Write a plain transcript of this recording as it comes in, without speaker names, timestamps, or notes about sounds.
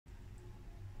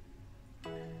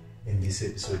this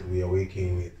episode we are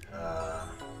working with a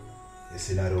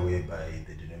scenario whereby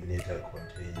the denominator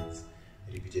contains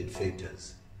repeated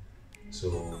factors. So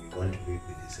we want to work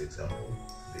with this example.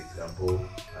 The example,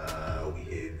 we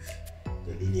have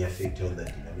the linear factor on the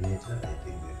denominator. I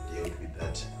think we've dealt with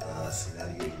that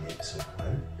scenario in episode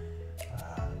 1.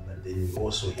 But then we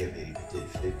also have a repeated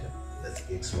factor, that's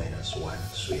x minus 1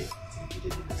 squared. It's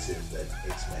repeated in the sense that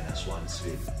x minus 1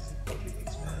 squared is equal to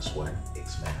x minus 1,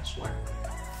 x minus 1.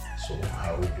 So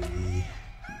how do we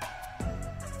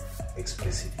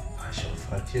express it in partial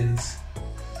fractions?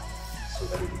 So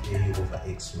that will be a over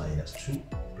x minus 2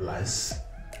 plus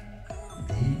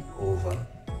b over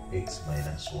x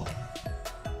minus 1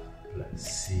 plus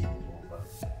c over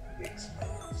x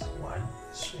minus 1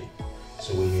 squared.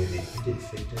 So when you have a repeated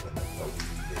factor, when the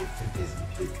factor is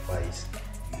repeated twice,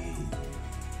 we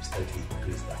start to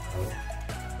increase the power.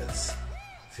 That's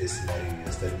first scenario, we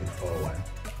are starting with power 1.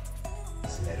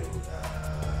 Scenario,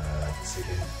 the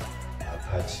second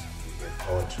part, we have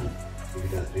power 2. If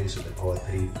it is raised to the power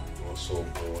 3, we also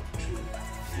go to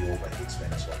d over x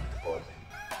minus 1 to the power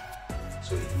 3.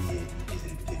 So here it is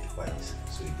repeated twice.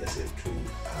 So you just have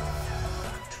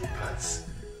two parts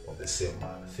of the same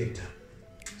factor.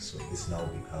 So this now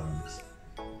becomes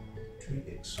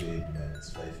 2x squared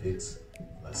minus 5x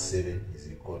plus 7 is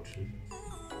equal to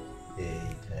a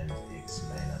times x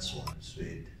minus 1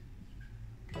 squared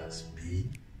plus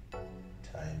b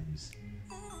times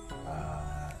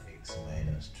x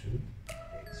minus 2,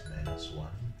 x minus 1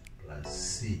 plus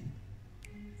c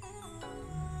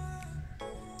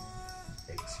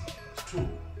x minus 2.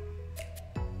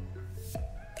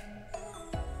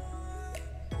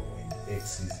 When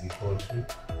x is equal to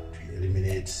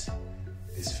eliminate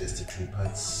these first two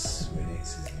parts when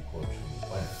x is equal to 1.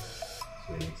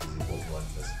 So when x is equal to 1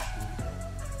 plus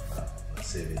 2 plus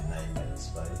 7, 9 minus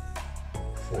 5,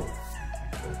 4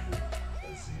 equal to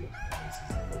plus 0. When x is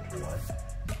equal to 1,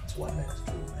 it's 1 minus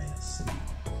 2 minus c.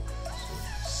 So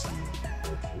c is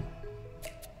equal to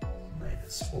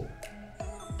minus 4.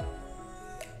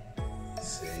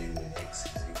 Say when x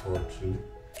is equal to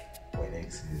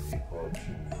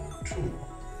 2.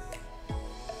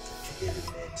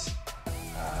 Eliminate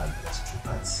those two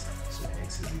parts. So when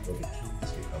x is equal to 2,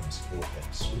 this becomes 4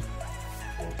 times 2.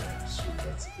 4 times 2,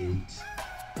 that's 8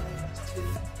 minus 10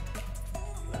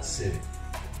 plus 7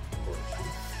 equal to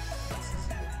x is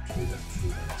equal to 2, that's 2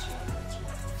 minus 1, that's 1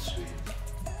 squared.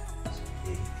 So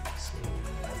 8. So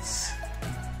that's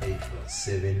 8 plus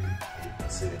 7, 8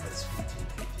 plus 7, that's 15.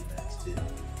 15 minus 10,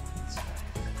 that's 5.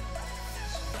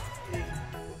 So 8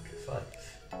 equal to 5.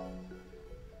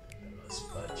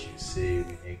 But you say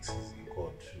when x is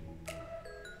equal to,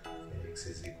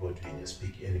 you just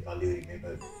pick any value.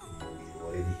 Remember, we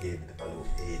already have the value of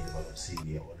a and the value of c.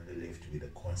 We are only left with a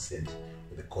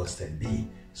constant b.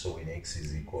 So when x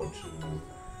is equal to,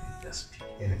 just pick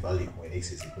any value when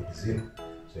x is equal to 0.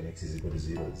 So when x is equal to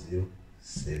 0 is 0.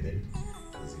 7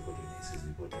 is equal to x is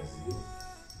equal to 0.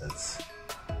 That's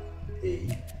a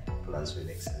plus when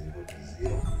x is equal to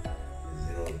 0.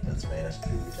 0, that's minus 2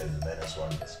 times minus 1,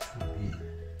 that's 2b.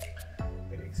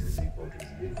 When x is equal to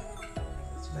 0,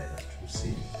 that's minus 2c.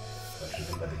 But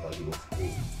remember the value of a is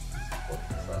equal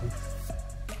to 5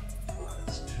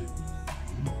 plus 2b,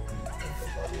 and the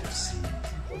value of c is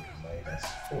equal to minus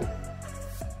 4.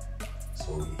 So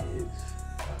we have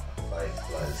 5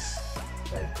 plus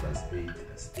 8,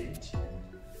 that's 18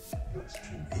 plus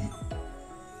 2b.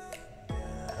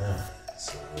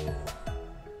 So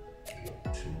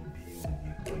 2b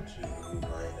equal to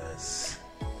minus,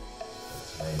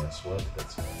 that's minus what?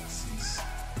 That's minus 6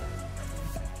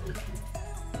 equal to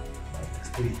minus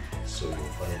 3. So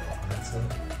your final answer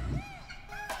will be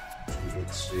 2x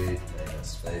squared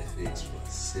minus 5x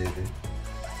plus 7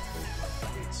 over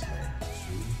x minus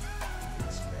 2,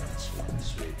 x minus 1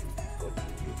 squared will be equal to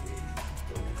your a is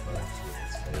equal to 5, so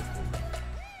that's 5 over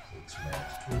x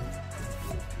minus 2,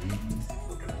 your b is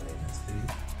equal to minus 3,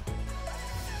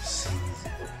 c is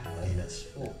equal to minus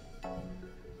 4.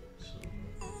 So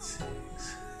it's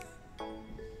 6.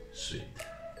 Sweet.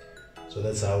 So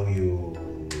that's how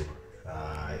you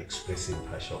express in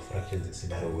partial fractions a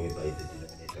scenario whereby the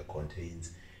denominator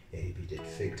contains a repeated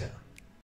factor.